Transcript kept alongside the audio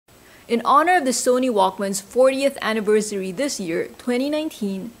In honor of the Sony Walkman's 40th anniversary this year,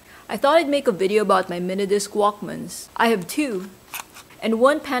 2019, I thought I'd make a video about my Minidisc Walkmans. I have two, and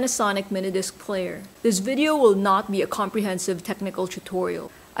one Panasonic Minidisc player. This video will not be a comprehensive technical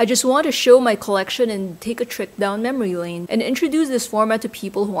tutorial. I just want to show my collection and take a trip down memory lane and introduce this format to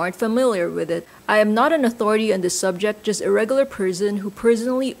people who aren't familiar with it. I am not an authority on this subject, just a regular person who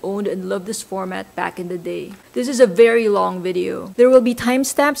personally owned and loved this format back in the day. This is a very long video. There will be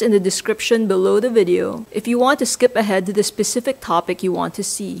timestamps in the description below the video if you want to skip ahead to the specific topic you want to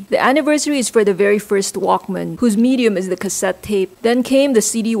see. The anniversary is for the very first Walkman, whose medium is the cassette tape. Then came the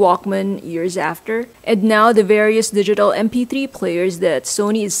CD Walkman years after, and now the various digital MP3 players that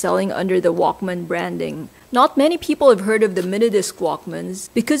Sony is selling under the Walkman branding. Not many people have heard of the Minidisc Walkmans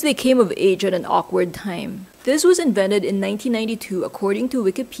because they came of age at an awkward time. This was invented in 1992 according to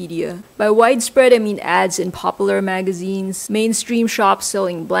Wikipedia. By widespread I mean ads in popular magazines, mainstream shops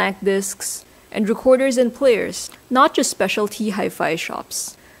selling blank discs, and recorders and players, not just specialty hi-fi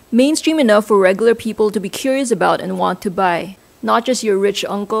shops. Mainstream enough for regular people to be curious about and want to buy, not just your rich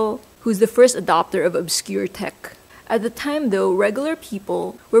uncle who's the first adopter of obscure tech. At the time though, regular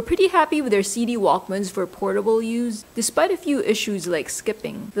people were pretty happy with their CD Walkmans for portable use, despite a few issues like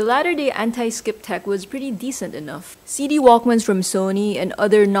skipping. The latter-day anti-skip tech was pretty decent enough. CD Walkmans from Sony and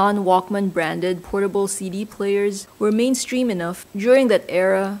other non-Walkman branded portable CD players were mainstream enough during that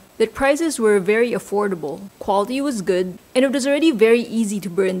era that prices were very affordable, quality was good, and it was already very easy to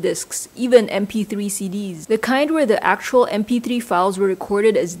burn discs, even MP3 CDs, the kind where the actual MP3 files were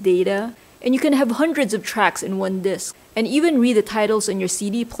recorded as data, and you can have hundreds of tracks in one disc, and even read the titles on your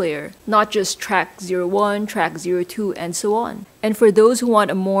CD player, not just track 01, track 02, and so on. And for those who want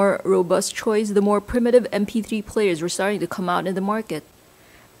a more robust choice, the more primitive MP3 players were starting to come out in the market.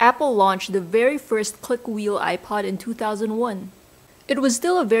 Apple launched the very first click wheel iPod in 2001. It was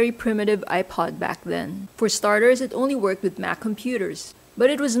still a very primitive iPod back then. For starters, it only worked with Mac computers.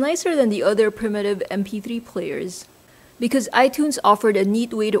 But it was nicer than the other primitive MP3 players, because iTunes offered a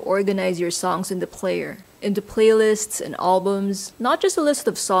neat way to organize your songs in the player, into playlists and albums, not just a list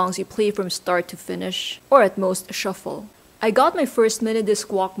of songs you play from start to finish, or at most a shuffle. I got my first Minidisc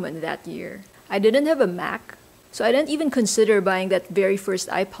Walkman that year. I didn't have a Mac, so I didn't even consider buying that very first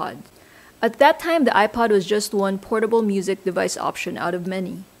iPod. At that time, the iPod was just one portable music device option out of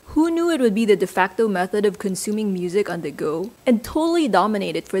many. Who knew it would be the de facto method of consuming music on the go, and totally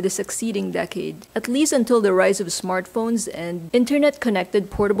dominate it for the succeeding decade, at least until the rise of smartphones and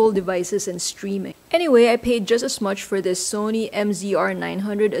internet-connected portable devices and streaming. Anyway, I paid just as much for this Sony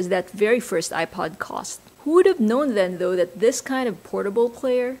MZ-R900 as that very first iPod cost. Who would have known then, though, that this kind of portable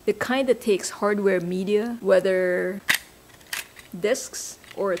player, the kind that takes hardware media, whether discs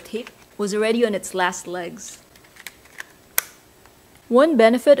or a tape, was already on its last legs. One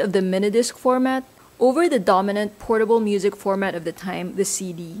benefit of the Minidisc format over the dominant portable music format of the time, the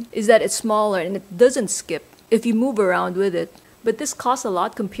CD, is that it's smaller and it doesn't skip if you move around with it. But this costs a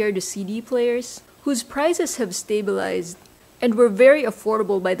lot compared to CD players, whose prices have stabilized and were very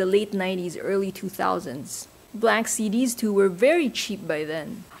affordable by the late 90s, early 2000s. Blank CDs too were very cheap by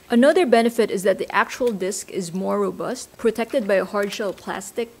then. Another benefit is that the actual disc is more robust, protected by a hardshell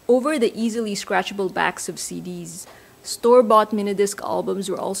plastic over the easily scratchable backs of CDs. Store-bought Minidisc albums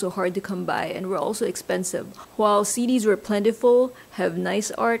were also hard to come by and were also expensive, while CDs were plentiful, have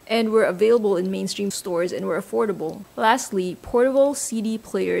nice art, and were available in mainstream stores and were affordable. Lastly, portable CD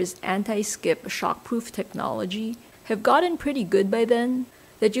players' anti-skip shockproof technology have gotten pretty good by then,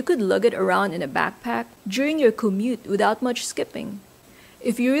 that you could lug it around in a backpack during your commute without much skipping.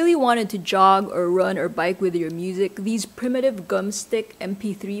 If you really wanted to jog or run or bike with your music, these primitive gumstick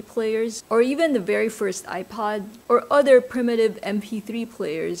MP3 players, or even the very first iPod, or other primitive MP3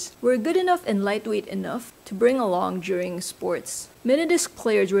 players, were good enough and lightweight enough to bring along during sports. Minidisc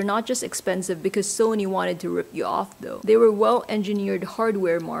players were not just expensive because Sony wanted to rip you off though. They were well-engineered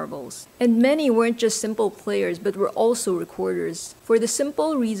hardware marvels. And many weren't just simple players but were also recorders. For the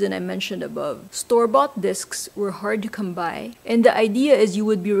simple reason I mentioned above, store-bought discs were hard to come by, and the idea is you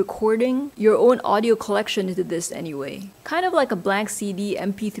would be recording your own audio collection into this anyway. Kind of like a blank CD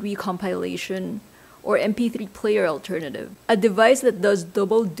MP3 compilation or MP3 player alternative. A device that does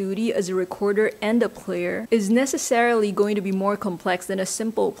double duty as a recorder and a player is necessarily going to be more complex than a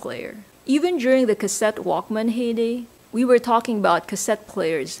simple player. Even during the cassette Walkman heyday, we were talking about cassette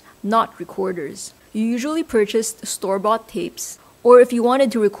players, not recorders. You usually purchased store-bought tapes, or if you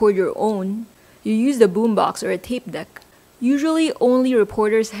wanted to record your own, you used a boombox or a tape deck. Usually, only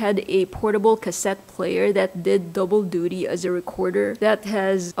reporters had a portable cassette player that did double duty as a recorder that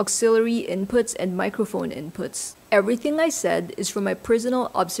has auxiliary inputs and microphone inputs. Everything I said is from my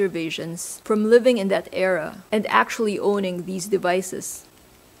personal observations from living in that era and actually owning these devices.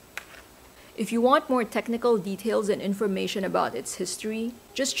 If you want more technical details and information about its history,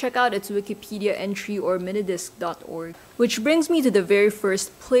 just check out its Wikipedia entry or minidisc.org. Which brings me to the very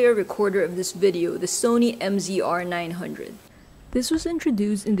first player recorder of this video, the Sony MZ-R900. This was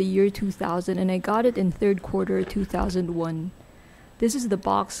introduced in the year 2000 and I got it in third quarter 2001. This is the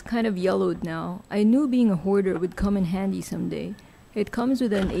box, kind of yellowed now. I knew being a hoarder would come in handy someday. It comes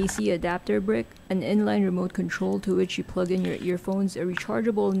with an AC adapter brick, an inline remote control to which you plug in your earphones, a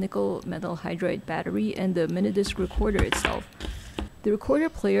rechargeable nickel metal hydride battery, and the Minidisc recorder itself. The recorder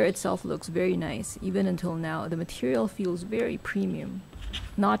player itself looks very nice, even until now. The material feels very premium.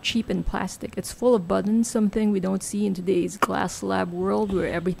 Not cheap in plastic. It's full of buttons, something we don't see in today's glass slab world where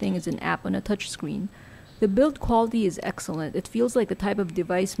everything is an app on a touchscreen. The build quality is excellent. It feels like the type of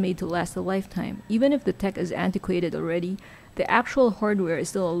device made to last a lifetime. Even if the tech is antiquated already, the actual hardware is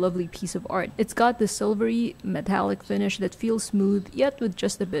still a lovely piece of art. It's got the silvery metallic finish that feels smooth, yet with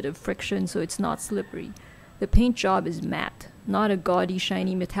just a bit of friction so it's not slippery. The paint job is matte, not a gaudy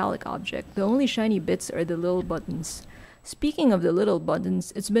shiny metallic object. The only shiny bits are the little buttons. Speaking of the little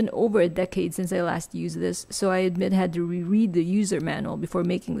buttons, it's been over a decade since I last used this, so I admit I had to reread the user manual before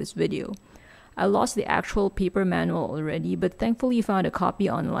making this video. I lost the actual paper manual already, but thankfully found a copy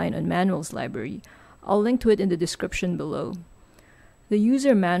online on Manuals Library. I'll link to it in the description below. The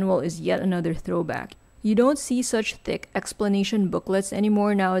user manual is yet another throwback. You don't see such thick explanation booklets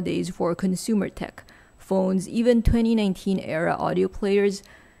anymore nowadays for consumer tech, phones, even 2019 era audio players,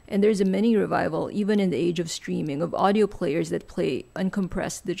 and there's a mini revival, even in the age of streaming, of audio players that play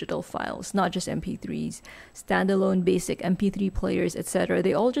uncompressed digital files, not just MP3s, standalone basic MP3 players, etc.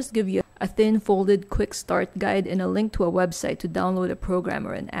 They all just give you a thin folded quick start guide and a link to a website to download a program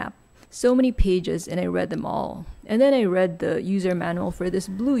or an app. So many pages, and I read them all. And then I read the user manual for this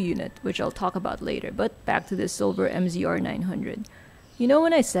blue unit, which I'll talk about later, but back to this silver MZ-R900. You know,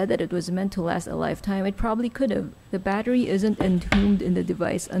 when I said that it was meant to last a lifetime, it probably could have. The battery isn't entombed in the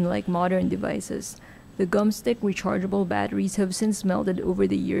device, unlike modern devices. The gumstick rechargeable batteries have since melted over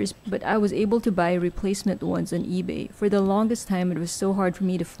the years, but I was able to buy replacement ones on eBay. For the longest time, it was so hard for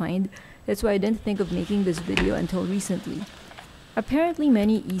me to find. That's why I didn't think of making this video until recently. Apparently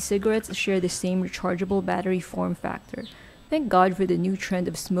many e-cigarettes share the same rechargeable battery form factor. Thank God for the new trend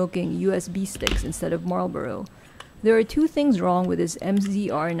of smoking USB sticks instead of Marlboro. There are two things wrong with this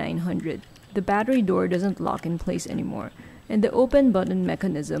MZ-R900. The battery door doesn't lock in place anymore, and the open button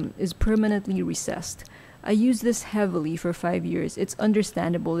mechanism is permanently recessed. I used this heavily for 5 years. It's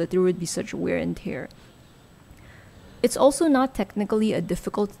understandable that there would be such wear and tear. It's also not technically a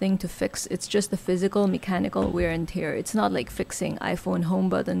difficult thing to fix, it's just the physical, mechanical wear and tear. It's not like fixing iPhone home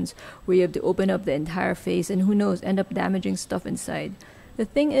buttons where you have to open up the entire face and who knows, end up damaging stuff inside. The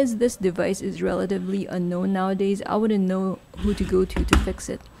thing is, this device is relatively unknown nowadays. I wouldn't know who to go to fix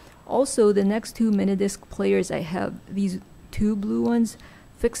it. Also, the next two Minidisc players I have, these two blue ones,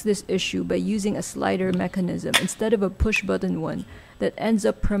 fix this issue by using a slider mechanism instead of a push button one that ends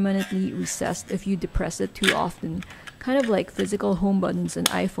up permanently recessed if you depress it too often. Kind of like physical home buttons on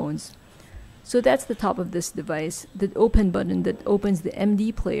iPhones. So that's the top of this device, the open button that opens the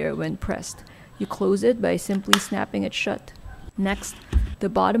MD player when pressed. You close it by simply snapping it shut. Next, the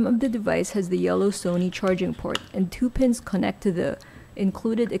bottom of the device has the yellow Sony charging port, and 2 pins connect to the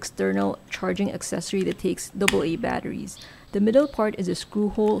included external charging accessory that takes AA batteries. The middle part is a screw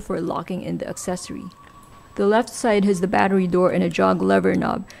hole for locking in the accessory. The left side has the battery door and a jog lever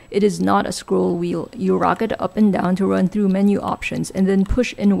knob. It is not a scroll wheel. You rock it up and down to run through menu options and then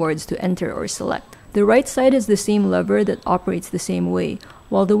push inwards to enter or select. The right side is the same lever that operates the same way.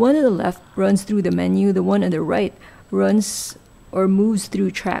 While the one on the left runs through the menu, the one on the right runs or moves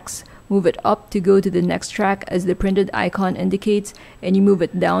through tracks. Move it up to go to the next track as the printed icon indicates, and you move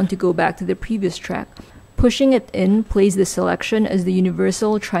it down to go back to the previous track. Pushing it in plays the selection as the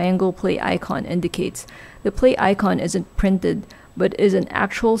universal triangle play icon indicates. The play icon isn't printed, but is an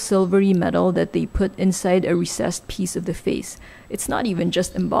actual silvery metal that they put inside a recessed piece of the face. It's not even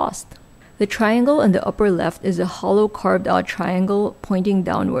just embossed. The triangle on the upper left is a hollow carved out triangle pointing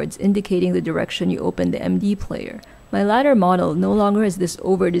downwards, indicating the direction you open the MD player. My latter model no longer has this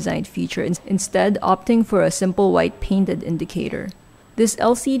over-designed feature, instead opting for a simple white painted indicator. This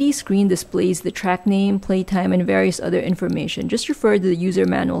LCD screen displays the track name, playtime, and various other information. Just refer to the user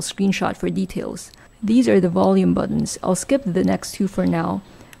manual screenshot for details. These are the volume buttons. I'll skip the next two for now.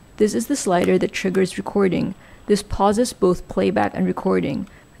 This is the slider that triggers recording. This pauses both playback and recording.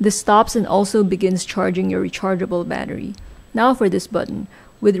 This stops and also begins charging your rechargeable battery. Now for this button.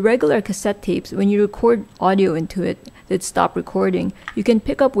 With regular cassette tapes, when you record audio into it that stop recording, you can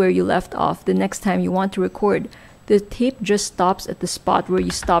pick up where you left off the next time you want to record. The tape just stops at the spot where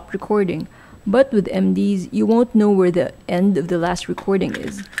you stopped recording. But with MDs, you won't know where the end of the last recording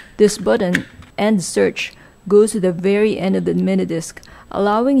is. This button, End Search, goes to the very end of the minidisc,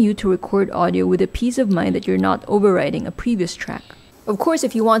 allowing you to record audio with a peace of mind that you're not overwriting a previous track. Of course,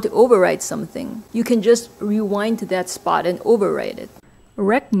 if you want to overwrite something, you can just rewind to that spot and overwrite it.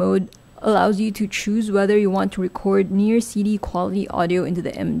 Rec mode allows you to choose whether you want to record near CD quality audio into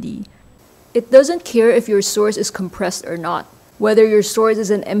the MD. It doesn't care if your source is compressed or not, whether your source is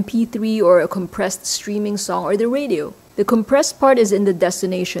an MP3 or a compressed streaming song or the radio. The compressed part is in the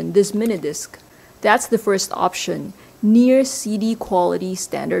destination, this minidisc. That's the first option, near CD quality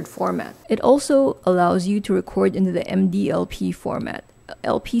standard format. It also allows you to record into the MD-LP format.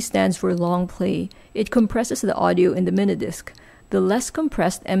 LP stands for long play. It compresses the audio in the minidisc. The less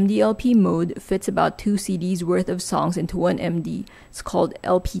compressed MD-LP mode fits about 2 CDs worth of songs into one MD. It's called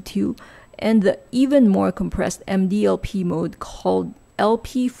LP2. And the even more compressed MD-LP mode called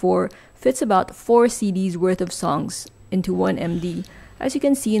LP4 fits about 4 CDs worth of songs into one MD, as you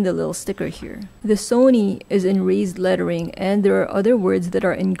can see in the little sticker here. The Sony is in raised lettering, and there are other words that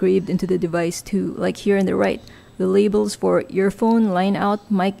are engraved into the device too, like here on the right, the labels for earphone, line out,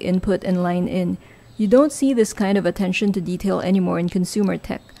 mic input, and line in. You don't see this kind of attention to detail anymore in consumer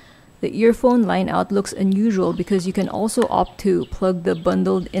tech. The earphone line out looks unusual because you can also opt to plug the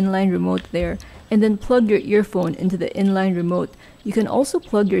bundled inline remote there and then plug your earphone into the inline remote. You can also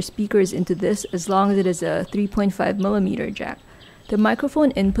plug your speakers into this as long as it is a 3.5mm jack. The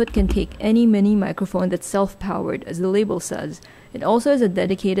microphone input can take any mini microphone that's self-powered, as the label says. It also has a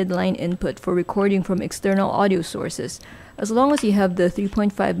dedicated line input for recording from external audio sources, as long as you have the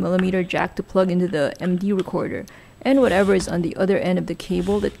 3.5mm jack to plug into the MD recorder, and whatever is on the other end of the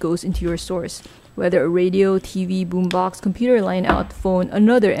cable that goes into your source, whether a radio, TV, boombox, computer line out, phone,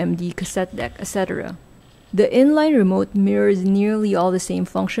 another MD, cassette deck, etc. The inline remote mirrors nearly all the same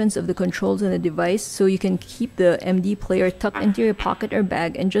functions of the controls on the device, so you can keep the MD player tucked into your pocket or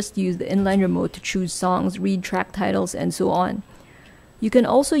bag and just use the inline remote to choose songs, read track titles, and so on. You can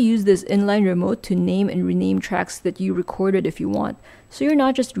also use this inline remote to name and rename tracks that you recorded if you want, so you're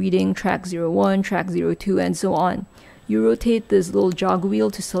not just reading track 01, track 02, and so on. You rotate this little jog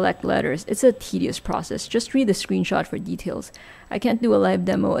wheel to select letters. It's a tedious process. Just read the screenshot for details. I can't do a live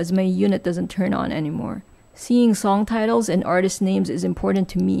demo as my unit doesn't turn on anymore. Seeing song titles and artist names is important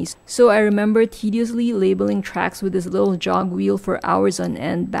to me, so I remember tediously labeling tracks with this little jog wheel for hours on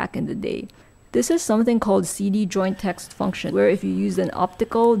end back in the day. This is something called CD joint text function, where if you use an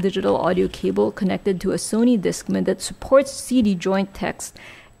optical digital audio cable connected to a Sony Discman that supports CD joint text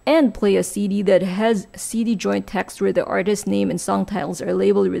and play a CD that has CD joint text where the artist name and song titles are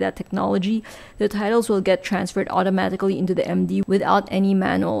labeled with that technology, the titles will get transferred automatically into the MD without any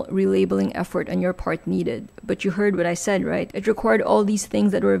manual relabeling effort on your part needed. But you heard what I said, right? It required all these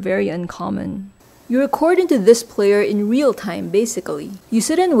things that were very uncommon. You record into this player in real time, basically. You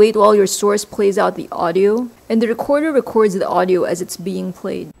sit and wait while your source plays out the audio, and the recorder records the audio as it's being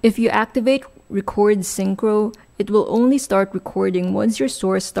played. If you activate Record Synchro, it will only start recording once your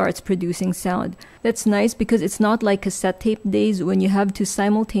source starts producing sound. That's nice because it's not like cassette tape days when you have to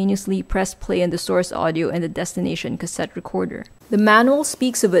simultaneously press play on the source audio and the destination cassette recorder. The manual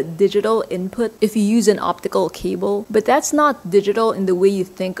speaks of a digital input if you use an optical cable, but that's not digital in the way you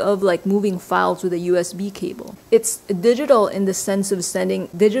think of, like moving files with a USB cable. It's digital in the sense of sending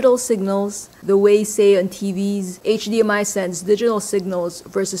digital signals, the way, say, on TVs, HDMI sends digital signals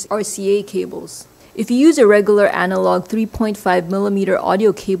versus RCA cables. If you use a regular analog 3.5mm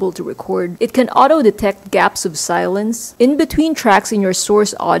audio cable to record, it can auto-detect gaps of silence in between tracks in your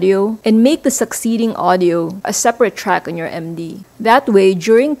source audio and make the succeeding audio a separate track on your MD. That way,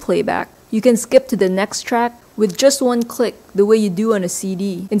 during playback, you can skip to the next track with just one click, the way you do on a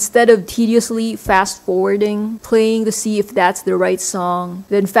CD, instead of tediously fast-forwarding, playing to see if that's the right song,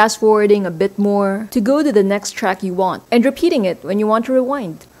 then fast-forwarding a bit more to go to the next track you want, and repeating it when you want to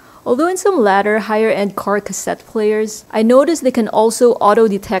rewind. Although in some latter, higher-end car cassette players, I noticed they can also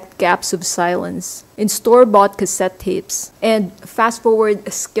auto-detect gaps of silence in store-bought cassette tapes and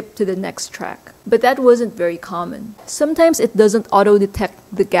fast-forward skip to the next track. But that wasn't very common. Sometimes it doesn't auto-detect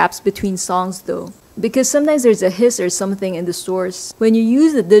the gaps between songs though, because sometimes there's a hiss or something in the source. When you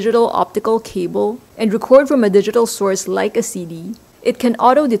use the digital optical cable and record from a digital source like a CD, it can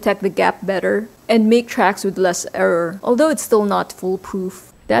auto-detect the gap better and make tracks with less error, although it's still not foolproof.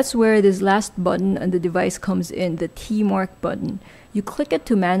 That's where this last button on the device comes in, the T mark button. You click it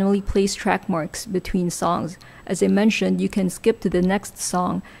to manually place track marks between songs. As I mentioned, you can skip to the next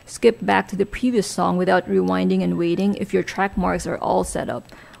song, skip back to the previous song without rewinding and waiting if your track marks are all set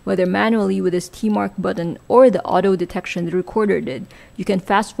up. Whether manually with this T-mark button or the auto detection the recorder did, you can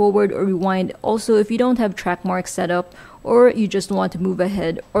fast forward or rewind also if you don't have track marks set up or you just want to move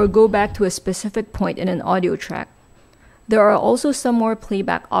ahead or go back to a specific point in an audio track. There are also some more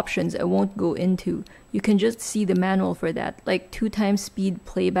playback options I won't go into. You can just see the manual for that, like 2x speed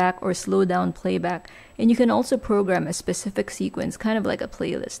playback or slow down playback, and you can also program a specific sequence, kind of like a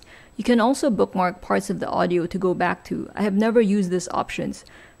playlist. You can also bookmark parts of the audio to go back to. I have never used these options,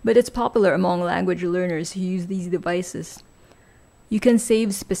 but it's popular among language learners who use these devices. You can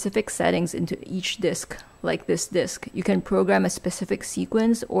save specific settings into each disc, like this disc. You can program a specific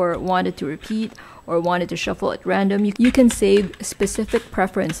sequence or want it to repeat or want it to shuffle at random. You can save specific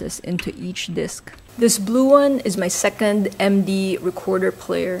preferences into each disc. This blue one is my second MD recorder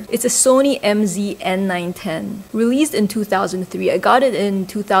player. It's a Sony MZ-N910. Released in 2003, I got it in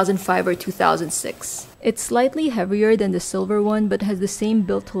 2005 or 2006. It's slightly heavier than the silver one but has the same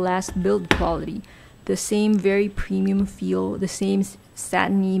built-to-last build quality. The same very premium feel, the same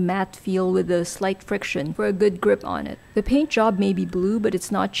satiny matte feel with a slight friction for a good grip on it. The paint job may be blue, but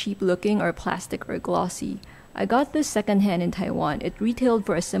it's not cheap looking or plastic or glossy. I got this secondhand in Taiwan. It retailed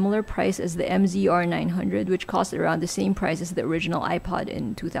for a similar price as the MZ-R900, which cost around the same price as the original iPod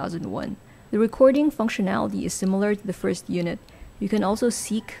in 2001. The recording functionality is similar to the first unit. You can also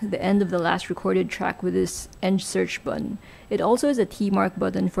seek the end of the last recorded track with this end search button. It also has a T-mark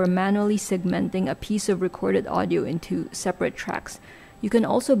button for manually segmenting a piece of recorded audio into separate tracks. You can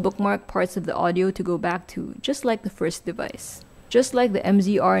also bookmark parts of the audio to go back to, just like the first device. Just like the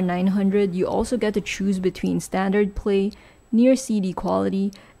MZ-R900, you also get to choose between standard play, near CD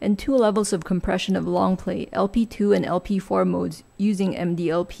quality, and 2 levels of compression of long play, LP2 and LP4 modes using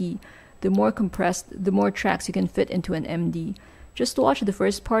MD-LP. The more compressed, the more tracks you can fit into an MD. Just watch the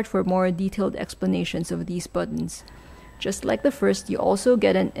first part for more detailed explanations of these buttons. Just like the first, you also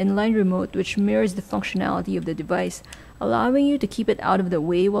get an inline remote which mirrors the functionality of the device, allowing you to keep it out of the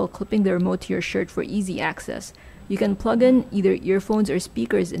way while clipping the remote to your shirt for easy access. You can plug in either earphones or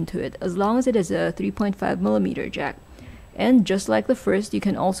speakers into it as long as it has a 3.5mm jack. And just like the first, you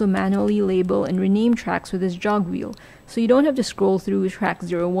can also manually label and rename tracks with this jog wheel, so you don't have to scroll through track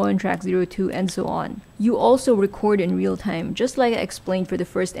 01, track 02, and so on. You also record in real time, just like I explained for the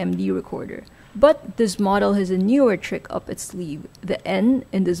first MD recorder. But this model has a newer trick up its sleeve. The N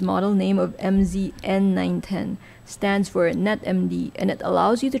in this model name of MZ-N910 stands for NetMD, and it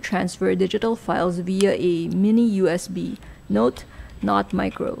allows you to transfer digital files via a mini USB, note, not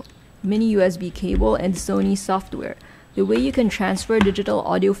micro, mini USB cable, and Sony software. The way you can transfer digital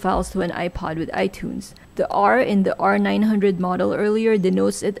audio files to an iPod with iTunes. The R in the R900 model earlier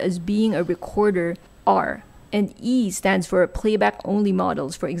denotes it as being a recorder R, and E stands for playback-only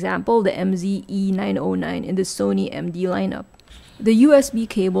models, for example, the MZ-E910 in the Sony MD lineup. The USB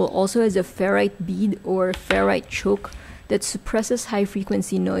cable also has a ferrite bead or ferrite choke that suppresses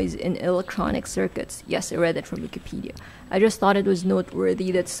high-frequency noise in electronic circuits. Yes, I read that from Wikipedia. I just thought it was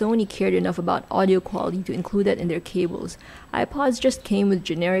noteworthy that Sony cared enough about audio quality to include that in their cables. iPods just came with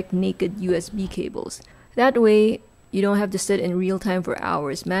generic naked USB cables. That way, you don't have to sit in real time for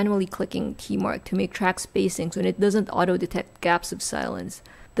hours manually clicking T-mark to make track spacings when it doesn't auto-detect gaps of silence.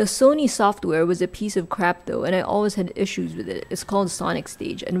 The Sony software was a piece of crap though, and I always had issues with it. It's called Sonic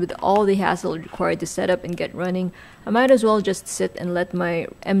Stage, and with all the hassle required to set up and get running, I might as well just sit and let my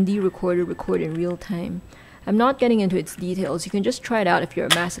MD recorder record in real time. I'm not getting into its details, you can just try it out if you're a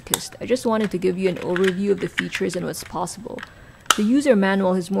masochist. I just wanted to give you an overview of the features and what's possible. The user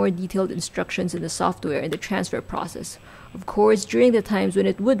manual has more detailed instructions in the software and the transfer process. Of course, during the times when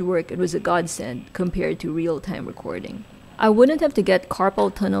it would work, it was a godsend compared to real-time recording. I wouldn't have to get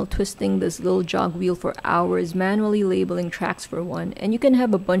carpal tunnel twisting this little jog wheel for hours, manually labeling tracks for one, and you can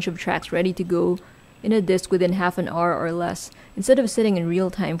have a bunch of tracks ready to go in a disc within half an hour or less, instead of sitting in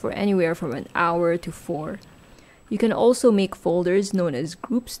real time for anywhere from an hour to 4. You can also make folders known as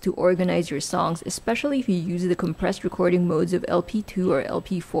groups to organize your songs, especially if you use the compressed recording modes of LP2 or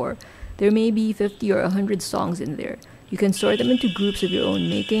LP4. There may be 50 or 100 songs in there. You can sort them into groups of your own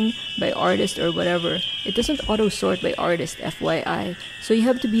making, by artist or whatever. It doesn't auto-sort by artist, FYI, so you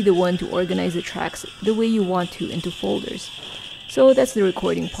have to be the one to organize the tracks the way you want to into folders. So that's the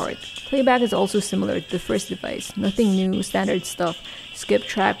recording part. Playback is also similar to the first device. Nothing new, standard stuff. Skip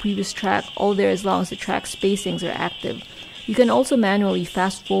track, previous track, all there as long as the track spacings are active. You can also manually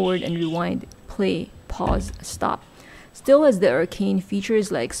fast forward and rewind, play, pause, stop. Still has the arcane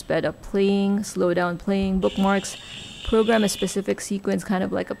features like sped up playing, slow down playing, bookmarks, program a specific sequence kind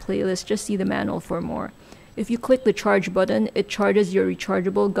of like a playlist. Just see the manual for more. If you click the charge button, it charges your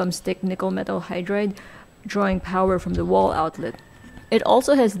rechargeable gumstick nickel metal hydride, drawing power from the wall outlet. It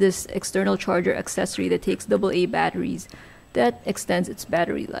also has this external charger accessory that takes AA batteries that extends its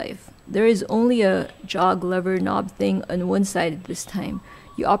battery life. There is only a jog lever knob thing on one side at this time.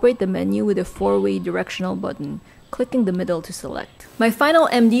 You operate the menu with a 4-way directional button, clicking the middle to select. My final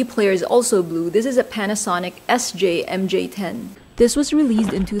MD player is also blue. This is a Panasonic SJ-MJ10. This was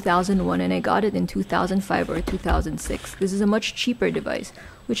released in 2001 and I got it in 2005 or 2006. This is a much cheaper device,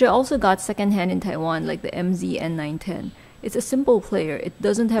 which I also got secondhand in Taiwan like the MZ-N910. It's a simple player. It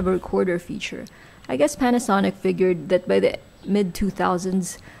doesn't have a recorder feature. I guess Panasonic figured that by the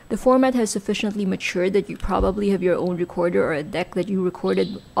mid-2000s, the format has sufficiently matured that you probably have your own recorder or a deck that you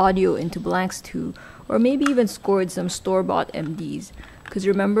recorded audio into blanks to, or maybe even scored some store-bought MDs. Because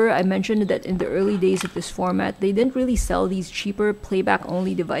remember, I mentioned that in the early days of this format, they didn't really sell these cheaper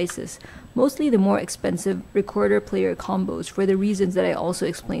playback-only devices, mostly the more expensive recorder-player combos for the reasons that I also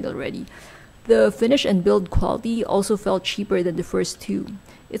explained already. The finish and build quality also felt cheaper than the first two.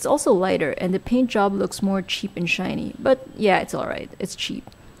 It's also lighter, and the paint job looks more cheap and shiny, but yeah, it's alright, it's cheap.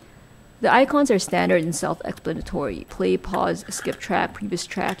 The icons are standard and self-explanatory. Play, pause, skip track, previous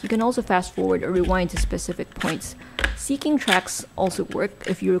track. You can also fast forward or rewind to specific points. Seeking tracks also work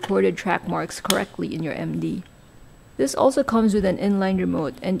if you recorded track marks correctly in your MD. This also comes with an inline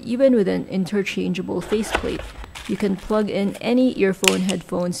remote, and even with an interchangeable faceplate. You can plug in any earphone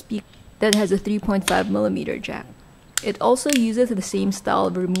headphone speaker that has a 3.5mm jack. It also uses the same style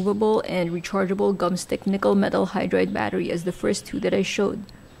of removable and rechargeable gumstick nickel metal hydride battery as the first two that I showed.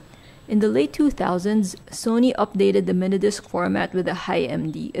 In the late 2000s, Sony updated the Minidisc format with a high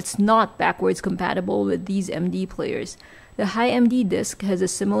MD. It's not backwards compatible with these MD players. The high MD disc has a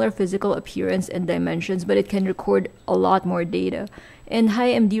similar physical appearance and dimensions, but it can record a lot more data. And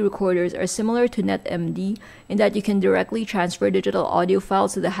high MD recorders are similar to NetMD in that you can directly transfer digital audio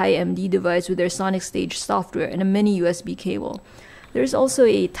files to the high MD device with their Sonic Stage software and a mini USB cable. There's also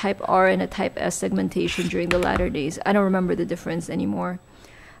a Type R and a Type S segmentation during the latter days. I don't remember the difference anymore.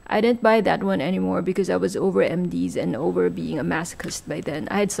 I didn't buy that one anymore because I was over MDs and over being a masochist by then.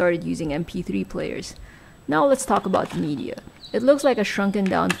 I had started using MP3 players. Now let's talk about media. It looks like a shrunken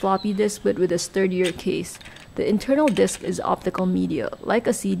down floppy disk but with a sturdier case. The internal disk is optical media, like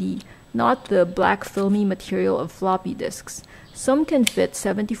a CD, not the black filmy material of floppy disks. Some can fit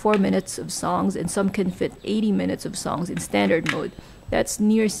 74 minutes of songs and some can fit 80 minutes of songs in standard mode. That's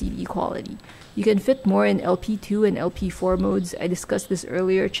near CD quality. You can fit more in LP2 and LP4 modes. I discussed this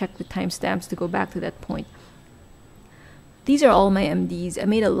earlier. Check the timestamps to go back to that point. These are all my MDs. I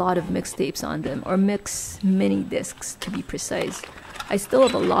made a lot of mixtapes on them, or mix mini discs to be precise. I still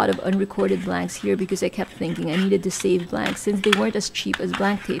have a lot of unrecorded blanks here because I kept thinking I needed to save blanks since they weren't as cheap as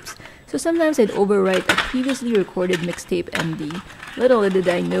blank tapes. So sometimes I'd overwrite a previously recorded mixtape MD. Little did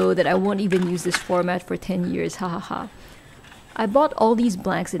I know that I won't even use this format for 10 years, hahaha. I bought all these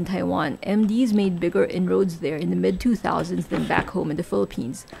blanks in Taiwan. MDs made bigger inroads there in the mid-2000s than back home in the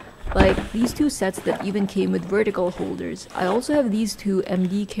Philippines. Like these two sets that even came with vertical holders. I also have these two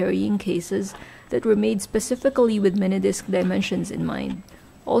MD carrying cases that were made specifically with Minidisc dimensions in mind.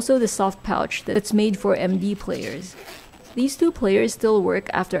 Also the soft pouch that's made for MD players. These two players still work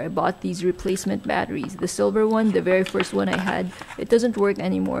after I bought these replacement batteries. The silver one, the very first one I had, it doesn't work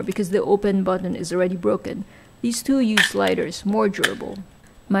anymore because the open button is already broken. These two use sliders, more durable.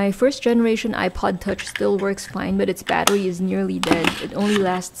 My first generation iPod Touch still works fine, but its battery is nearly dead. It only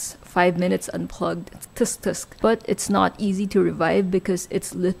lasts 5 minutes unplugged. Tusk tusk. But it's not easy to revive because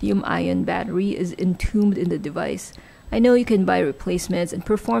its lithium-ion battery is entombed in the device. I know you can buy replacements and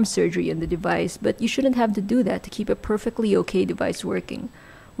perform surgery on the device, but you shouldn't have to do that to keep a perfectly okay device working.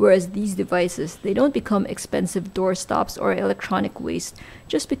 Whereas these devices, they don't become expensive doorstops or electronic waste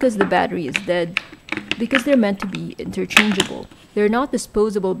just because the battery is dead, because they're meant to be interchangeable. They're not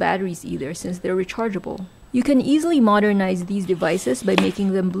disposable batteries either since they're rechargeable. You can easily modernize these devices by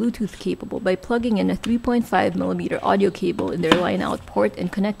making them Bluetooth capable by plugging in a 3.5mm audio cable in their line-out port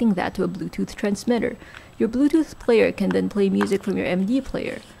and connecting that to a Bluetooth transmitter. Your Bluetooth player can then play music from your MD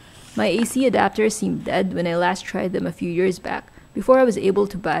player. My AC adapters seemed dead when I last tried them a few years back, before I was able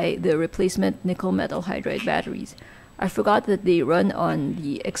to buy the replacement nickel metal hydride batteries. I forgot that they run on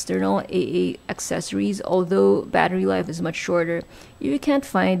the external AA accessories, although battery life is much shorter. You can't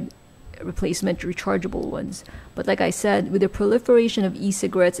find replacement rechargeable ones. But like I said, with the proliferation of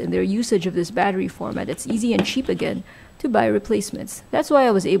e-cigarettes and their usage of this battery format, it's easy and cheap again to buy replacements. That's why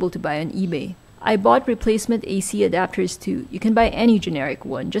I was able to buy on eBay. I bought replacement AC adapters too. You can buy any generic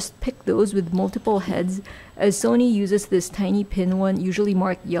one, just pick those with multiple heads, as Sony uses this tiny pin one, usually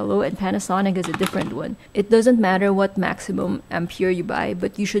marked yellow, and Panasonic has a different one. It doesn't matter what maximum ampere you buy,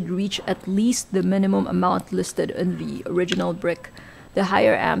 but you should reach at least the minimum amount listed in the original brick. The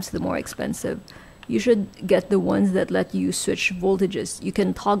higher amps, the more expensive. You should get the ones that let you switch voltages. You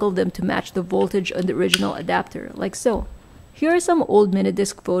can toggle them to match the voltage on the original adapter, like so. Here are some old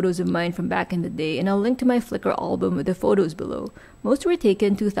Minidisc photos of mine from back in the day, and I'll link to my Flickr album with the photos below. Most were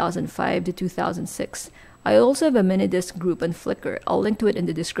taken 2005 to 2006. I also have a Minidisc group on Flickr. I'll link to it in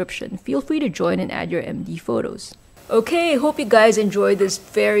the description. Feel free to join and add your MD photos. Okay, hope you guys enjoyed this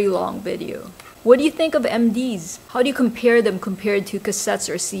very long video. What do you think of MDs? How do you compare them compared to cassettes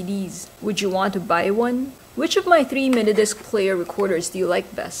or CDs? Would you want to buy one? Which of my 3 Minidisc player recorders do you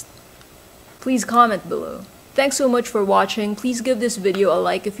like best? Please comment below. Thanks so much for watching. Please give this video a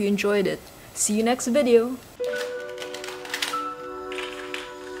like if you enjoyed it. See you next video.